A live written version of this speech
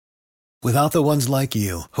Without the ones like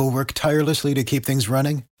you, who work tirelessly to keep things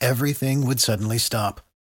running, everything would suddenly stop.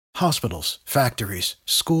 Hospitals, factories,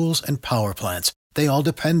 schools, and power plants, they all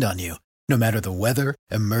depend on you. No matter the weather,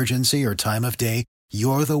 emergency, or time of day,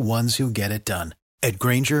 you're the ones who get it done. At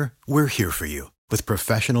Grainger, we're here for you with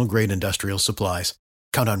professional-grade industrial supplies.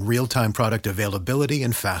 Count on real-time product availability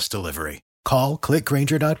and fast delivery. Call,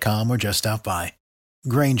 clickgrainger.com, or just stop by.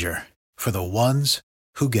 Grainger, for the ones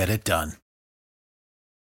who get it done.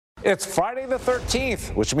 It's Friday the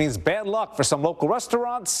 13th, which means bad luck for some local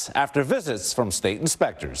restaurants after visits from state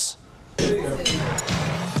inspectors.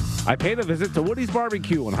 I paid a visit to Woody's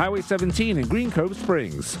Barbecue on Highway 17 in Green Cove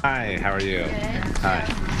Springs. Hi, how are you? Good. Hi.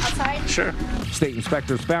 Outside? Sure. State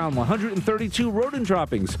inspectors found 132 rodent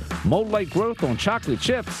droppings, mold-like growth on chocolate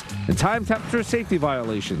chips, and time temperature safety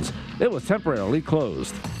violations. It was temporarily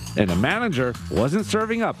closed. And the manager wasn't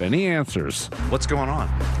serving up any answers. What's going on?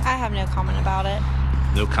 I have no comment about it.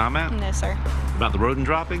 No comment? No, sir. About the rodent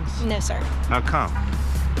droppings? No, sir. How come?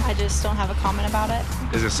 I just don't have a comment about it.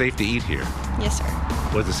 Is it safe to eat here? Yes,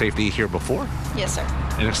 sir. Was it safe to eat here before? Yes, sir.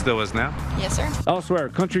 And it still is now? Yes, sir. Elsewhere,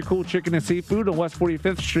 Country Cool Chicken and Seafood on West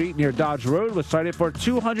 45th Street near Dodge Road was cited for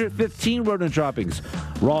 215 rodent droppings.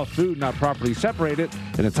 Raw food not properly separated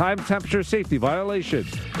and a time temperature safety violation.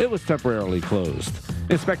 It was temporarily closed.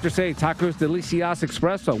 Inspectors say Tacos Delicias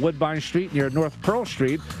Express on Woodbine Street near North Pearl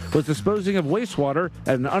Street was disposing of wastewater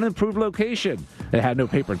at an unimproved location. It had no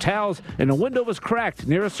paper towels and a window was cracked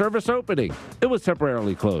near a service opening. It was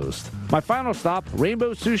temporarily closed. My final stop,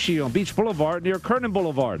 Rainbow Sushi on Beach Boulevard near Kernan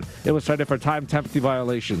Boulevard. It was cited for time temperature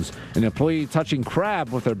violations. An employee touching crab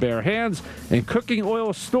with their bare hands and cooking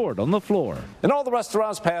oil stored on the floor. And all the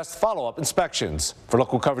restaurants passed follow-up inspections. For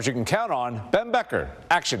local coverage you can count on, Ben Becker,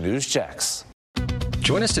 Action News Checks.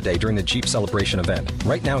 Join us today during the Jeep Celebration event.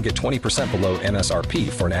 Right now, get 20% below MSRP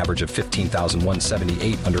for an average of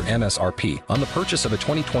 $15,178 under MSRP on the purchase of a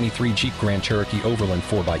 2023 Jeep Grand Cherokee Overland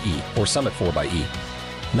 4xE or Summit 4xE.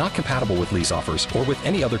 Not compatible with lease offers or with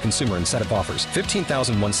any other consumer incentive offers.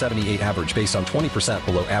 $15,178 average based on 20%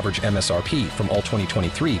 below average MSRP from all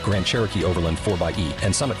 2023 Grand Cherokee Overland 4xE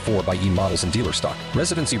and Summit 4xE models in dealer stock.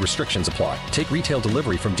 Residency restrictions apply. Take retail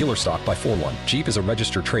delivery from dealer stock by 4/1. Jeep is a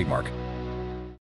registered trademark.